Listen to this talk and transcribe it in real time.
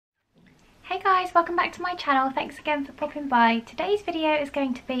Hey guys, welcome back to my channel. Thanks again for popping by. Today's video is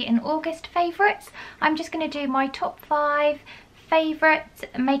going to be an August favourites. I'm just going to do my top 5 favourite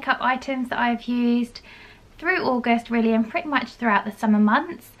makeup items that I've used through August really, and pretty much throughout the summer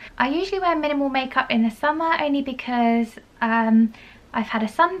months. I usually wear minimal makeup in the summer only because I've had a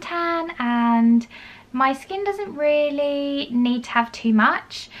suntan and my skin doesn't really need to have too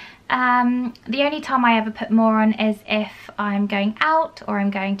much. The only time I ever put more on is if I'm going out or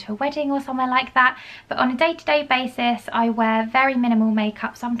I'm going to a wedding or somewhere like that, but on a day-to-day basis I wear very minimal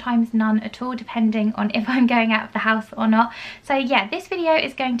makeup, sometimes none at all, depending on if I'm going out of the house or not. So yeah, this video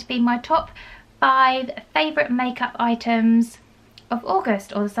is going to be my top 5 favourite makeup items of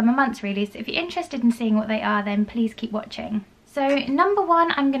August, or the summer months really, so if you're interested in seeing what they are then please keep watching. So number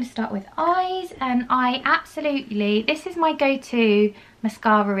 1, I'm going to start with eyes, and this is my go-to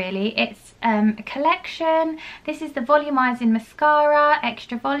mascara really. It's a collection. This is the volumizing mascara,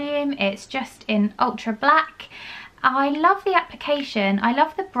 extra volume. It's just in ultra black. I love the application. I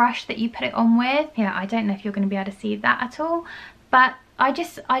love the brush that you put it on with. Yeah, I don't know if you're going to be able to see that at all, but I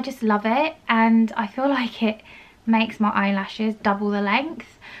just love it, and I feel like it makes my eyelashes double the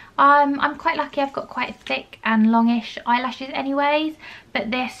length. I'm quite lucky, I've got quite thick and longish eyelashes anyways, but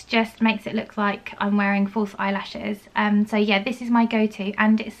this just makes it look like I'm wearing false eyelashes. So yeah, this is my go-to,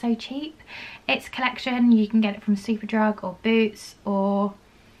 and it's so cheap. It's a collection. You can get it from Superdrug or Boots, or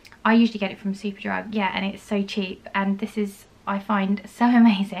I usually get it from Superdrug, yeah, and it's so cheap, and this is, I find, so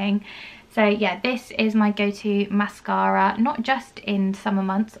amazing. So yeah, this is my go-to mascara, not just in summer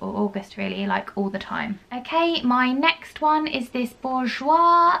months or August really, like all the time. Okay, my next one is this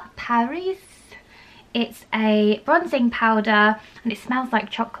Bourjois Paris. It's a bronzing powder and it smells like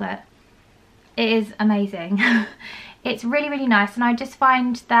chocolate. It is amazing. It's really, really nice, and I just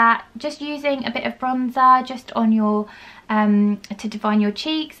find that just using a bit of bronzer just on your to define your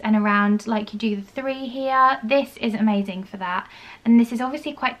cheeks and around, like you do the 3 here, this is amazing for that. And this is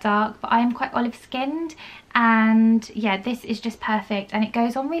obviously quite dark, but I am quite olive skinned, and yeah, this is just perfect, and it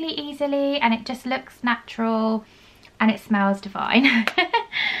goes on really easily and it just looks natural and it smells divine.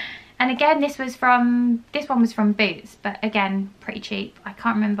 And again, this one was from Boots, but again, pretty cheap. I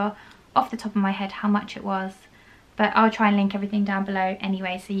can't remember off the top of my head how much it was, but I'll try and link everything down below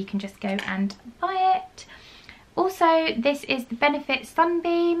anyway, so you can just go and buy it. Also, this is the Benefit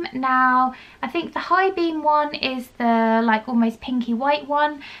Sunbeam. Now, I think the High Beam one is the like almost pinky white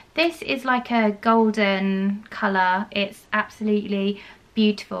one. This is like a golden colour. It's absolutely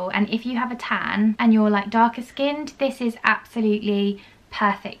beautiful, and if you have a tan and you're like darker skinned, this is absolutely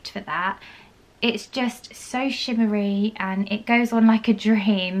perfect for that. It's just so shimmery and it goes on like a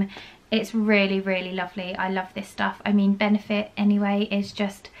dream. It's really, really lovely. I love this stuff. I mean, Benefit anyway is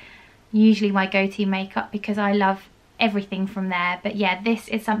just usually my go-to makeup because I love everything from there. But yeah, this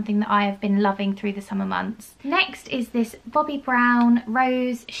is something that I have been loving through the summer months. Next is this Bobbi Brown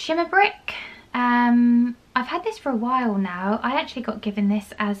Rose Shimmer Brick. I've had this for a while now. I actually got given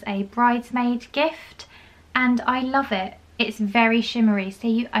this as a bridesmaid gift and I love it. It's very shimmery, so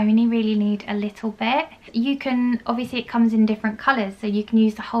you only really need a little bit. You can, obviously it comes in different colours, so you can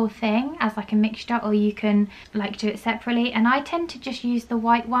use the whole thing as like a mixture, or you can like do it separately, and I tend to just use the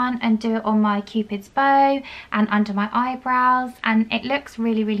white one and do it on my Cupid's bow and under my eyebrows, and it looks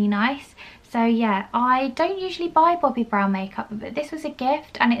really, really nice. So yeah, I don't usually buy Bobbi Brown makeup, but this was a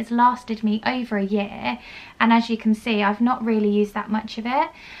gift and it's lasted me over a year, and as you can see I've not really used that much of it.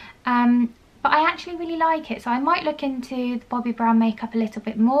 But I actually really like it, so I might look into the Bobbi Brown makeup a little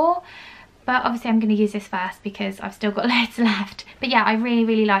bit more, but obviously I'm going to use this first because I've still got loads left. But yeah, I really,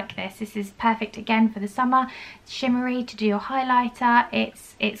 really like this. This is perfect again for the summer. It's shimmery to do your highlighter.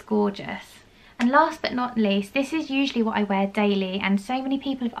 It's gorgeous. And last but not least, this is usually what I wear daily, and so many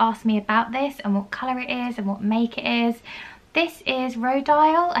people have asked me about this and what colour it is and what make it is. This is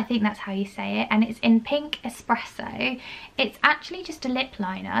Rhodile, I think that's how you say it, and it's in Pink Espresso. It's actually just a lip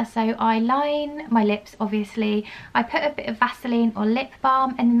liner, so I line my lips obviously, I put a bit of Vaseline or lip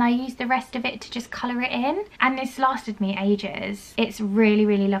balm, and then I use the rest of it to just colour it in, and this lasted me ages. It's really,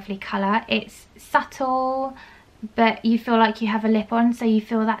 really lovely colour. It's subtle, but you feel like you have a lip on, so you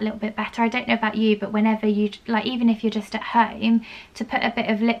feel that little bit better. I don't know about you, but whenever you, like even if you're just at home, to put a bit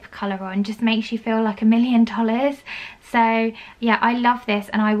of lip colour on just makes you feel like $1 million. So yeah, I love this,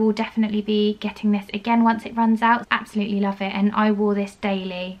 and I will definitely be getting this again once it runs out. Absolutely love it, and I wore this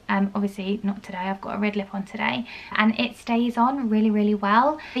daily. Obviously not today, I've got a red lip on today, and it stays on really, really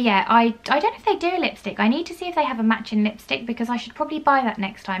well. But yeah, I don't know if they do a lipstick. I need to see if they have a matching lipstick, because I should probably buy that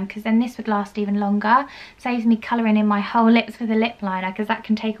next time, because then this would last even longer. Saves me colouring in my whole lips with a lip liner because that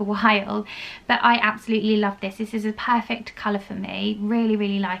can take a while, but I absolutely love this. This is a perfect colour for me. Really,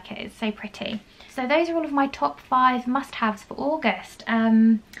 really like it. It's so pretty. So those are all of my top 5 must-haves for August.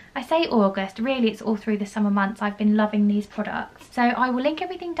 I say August, really it's all through the summer months. I've been loving these products. So I will link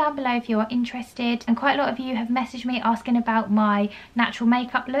everything down below if you're interested. And quite a lot of you have messaged me asking about my natural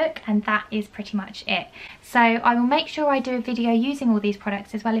makeup look, and that is pretty much it. So I will make sure I do a video using all these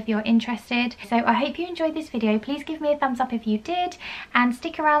products as well if you're interested. So I hope you enjoyed this video. Please give me a thumbs up if you did, and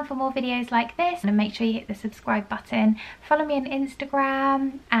stick around for more videos like this, and make sure you hit the subscribe button. Follow me on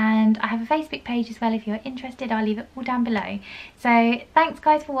Instagram, and I have a Facebook page as well if you're interested. I'll leave it all down below. So thanks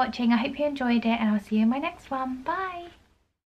guys for watching. I hope you enjoyed it, and I'll see you in my next one. Bye.